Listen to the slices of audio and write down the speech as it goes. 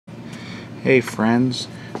Hey friends,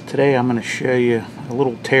 today I'm going to show you a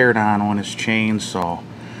little teardown on this chainsaw.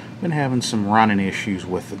 Been having some running issues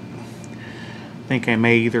with it. Think I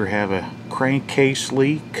may either have a crankcase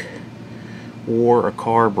leak or a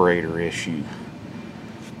carburetor issue.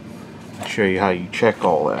 I'll show you how you check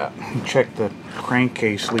all that. You check the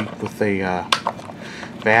crankcase leak with a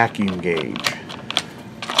vacuum gauge.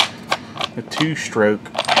 A two-stroke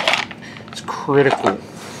is critical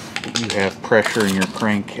that you have pressure in your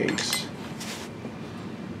crankcase.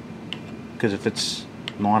 Because if it's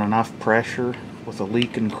not enough pressure with a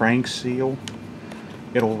leaking crank seal,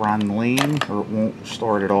 it'll run lean or it won't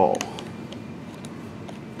start at all.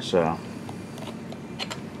 So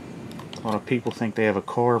a lot of people think they have a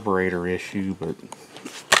carburetor issue, but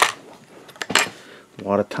a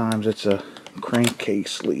lot of times it's a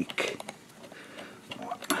crankcase leak.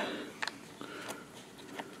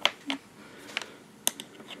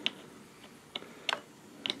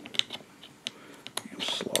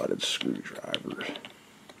 Slotted screwdrivers.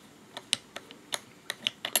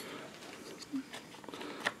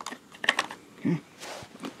 Okay.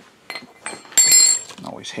 I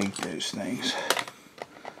always hate those things.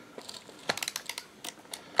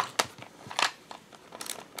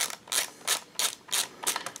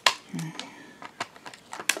 Okay.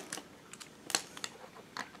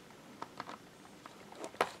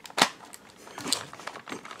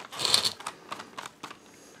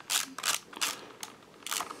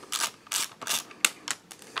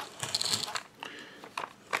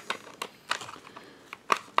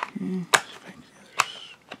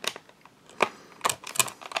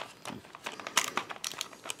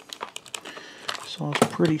 So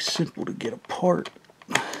it's pretty simple to get apart.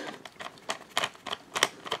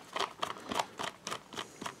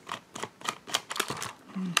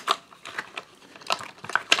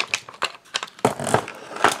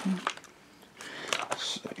 Let's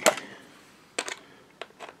see.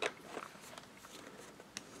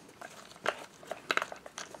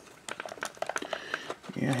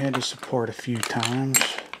 Yeah, I had this apart a few times.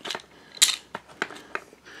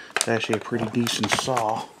 It's actually a pretty decent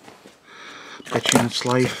saw. Bet you in its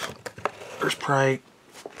life, there's probably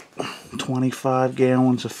 25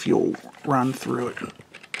 gallons of fuel run through it.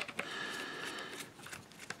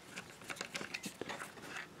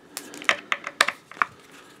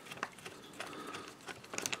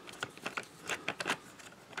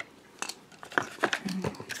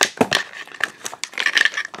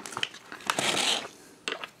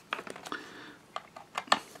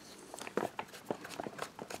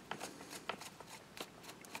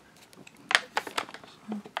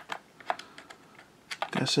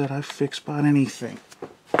 Like I said, I fix about anything.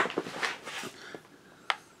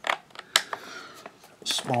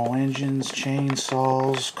 Small engines,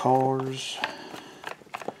 chainsaws, cars.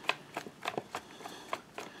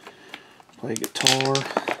 Play guitar.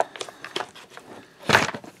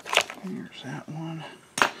 Here's that one.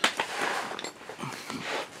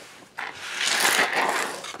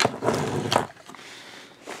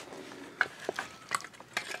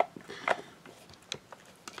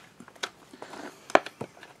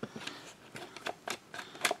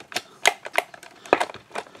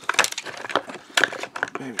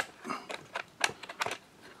 Baby.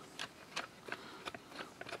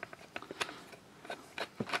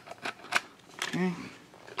 Okay.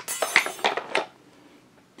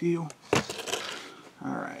 Deal.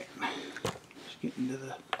 Alright. Let's get into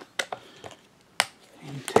the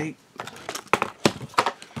intake.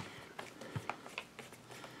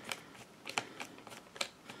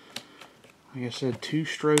 Like I said, two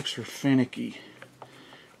strokes are finicky.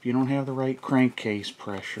 If you don't have the right crankcase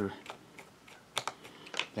pressure,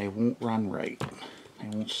 they won't run right. They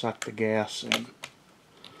won't suck the gas in.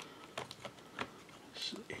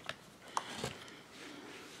 Let's see.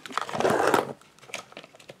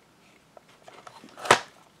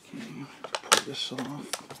 Okay, pull this off.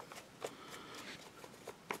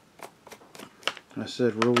 I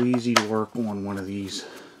said, real easy to work on one of these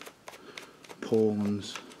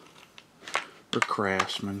Poulans or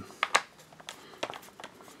Craftsman.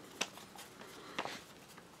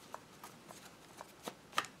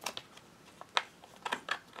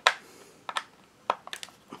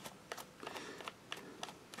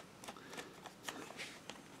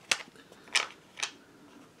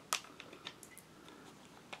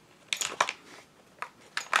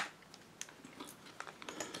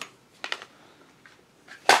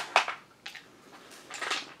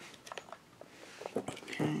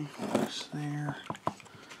 Okay, that's there.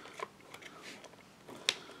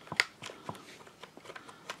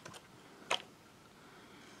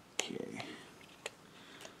 Okay.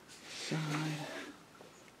 Side.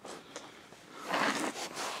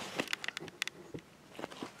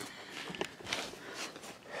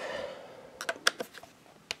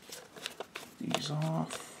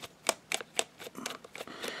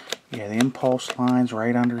 Yeah, the impulse line's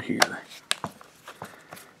right under here.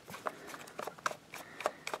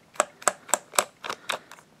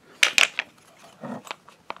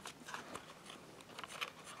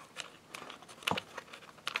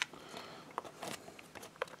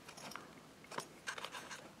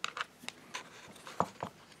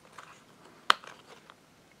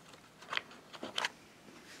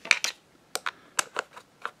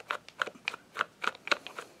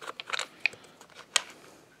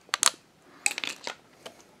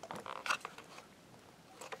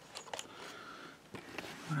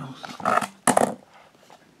 What else?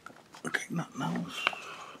 Okay, nothing else.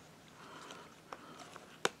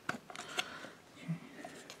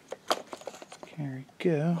 Okay. There we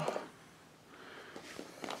go.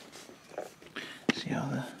 See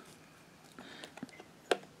how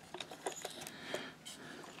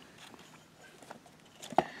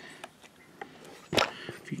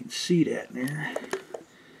if you can see that in there.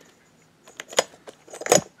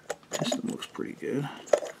 This one looks pretty good.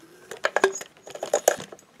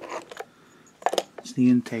 It's the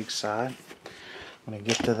intake side. When I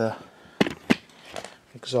get to the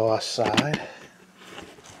exhaust side,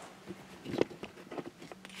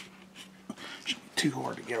 shouldn't be too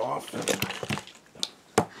hard to get off.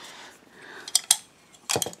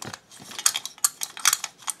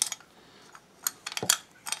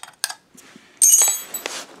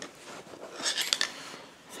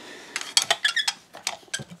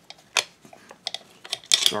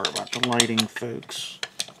 Sorry about the lighting, folks.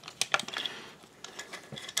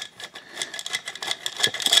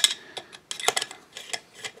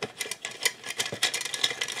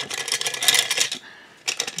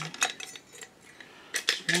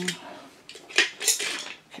 Okay.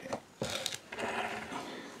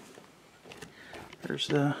 There's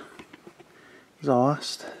the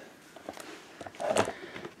exhaust.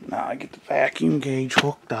 Now I get the vacuum gauge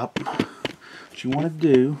hooked up. What you want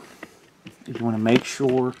to do is you want to make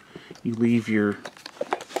sure you leave your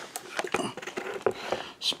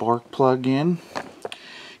spark plug in.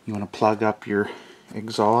 You want to plug up your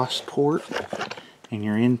exhaust port and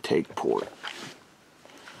your intake port.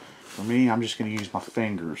 For me, I'm just going to use my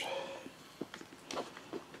fingers.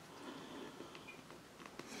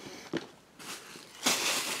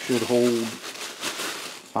 Should hold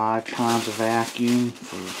 5 times of vacuum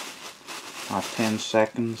for about 10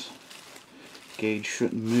 seconds. Gauge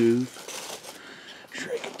shouldn't move. Make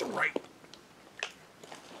sure I get the right.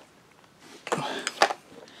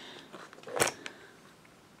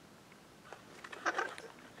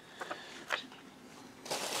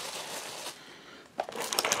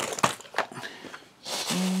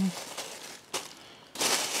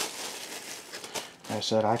 Like I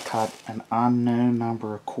said, I cut an unknown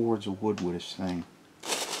number of cords of wood with this thing.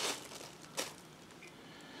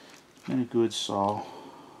 Been a good saw.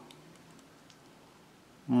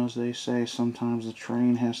 As they say, sometimes the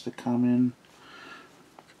train has to come in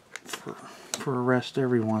for a rest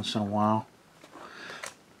every once in a while.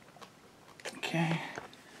 Okay.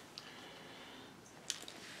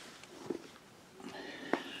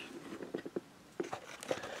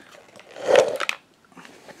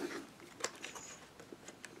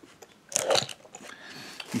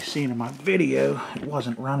 You've seen in my video, it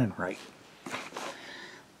wasn't running right.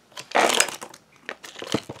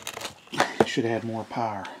 Should have had more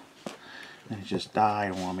power, and it just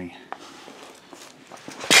died on me.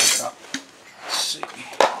 Let's see. See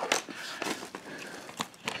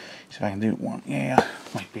if I can do it one. Yeah,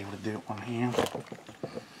 might be able to do it one hand.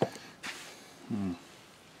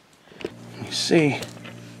 Let me see.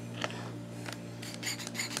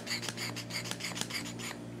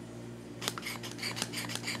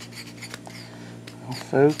 Well,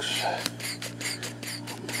 folks,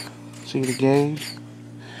 see the gauge?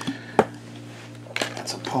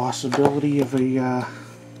 Possibility of a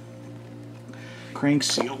crank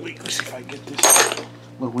seal leak. Let's see if I get this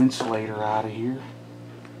little insulator out of here.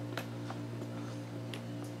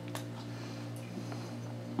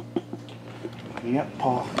 Yep,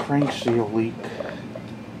 crank seal leak.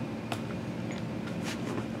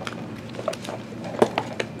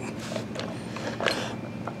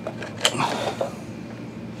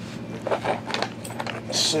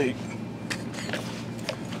 Let's see.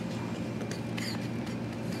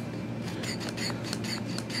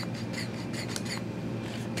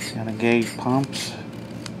 And the gauge pumps.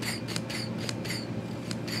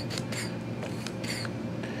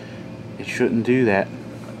 It shouldn't do that.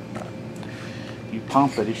 You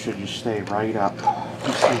pump it, it should just stay right up.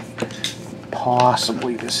 Let's see if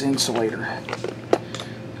possibly this insulator,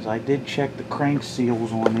 because I did check the crank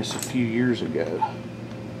seals on this a few years ago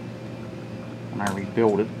when I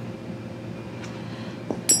rebuilt it.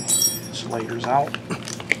 insulator's out.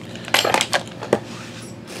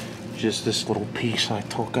 Just this little piece I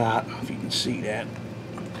took out, if you can see that.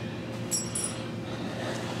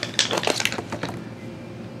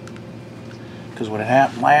 Because what had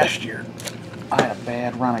happened last year, I had a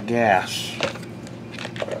bad run of gas.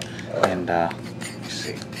 And, let's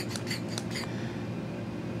see.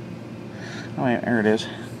 Oh, yeah, there it is.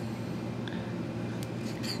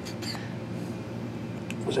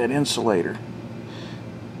 It was that insulator.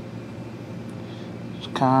 It's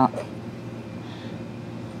kind of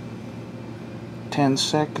 10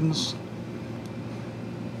 seconds.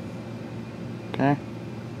 Okay.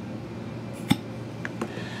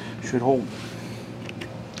 Should hold.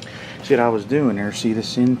 See what I was doing there? See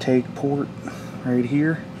this intake port right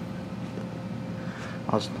here?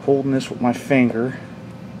 I was holding this with my finger.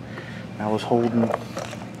 I was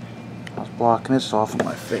blocking this off with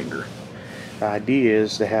my finger. The idea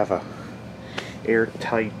is to have a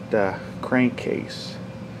airtight crankcase,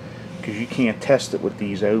 because you can't test it with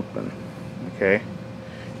these open. Okay,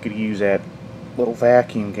 you could use that little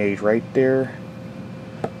vacuum gauge right there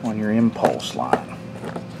on your impulse line.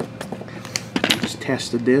 Just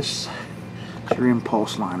tested this. It's your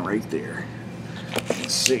impulse line right there. You can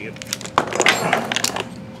see it.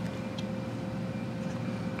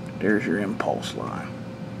 There's your impulse line.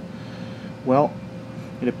 Well,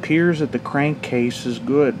 it appears that the crankcase is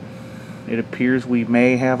good. It appears we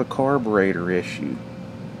may have a carburetor issue.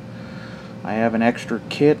 I have an extra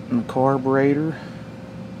kit in the carburetor.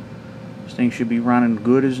 This thing should be running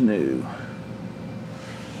good as new.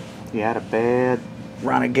 You had a bad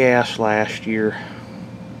run of gas last year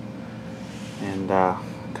and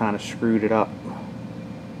kind of screwed it up.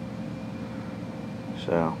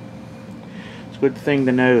 So it's a good thing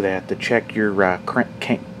to know that, to check your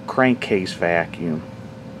crankcase vacuum.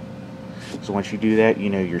 So once you do that, you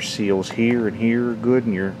know your seals here and here are good,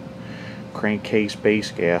 and your crankcase base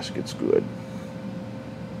gasket's good.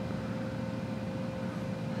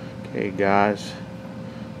 Okay guys,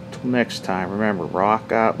 until next time, remember,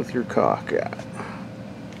 rock out with your cock out.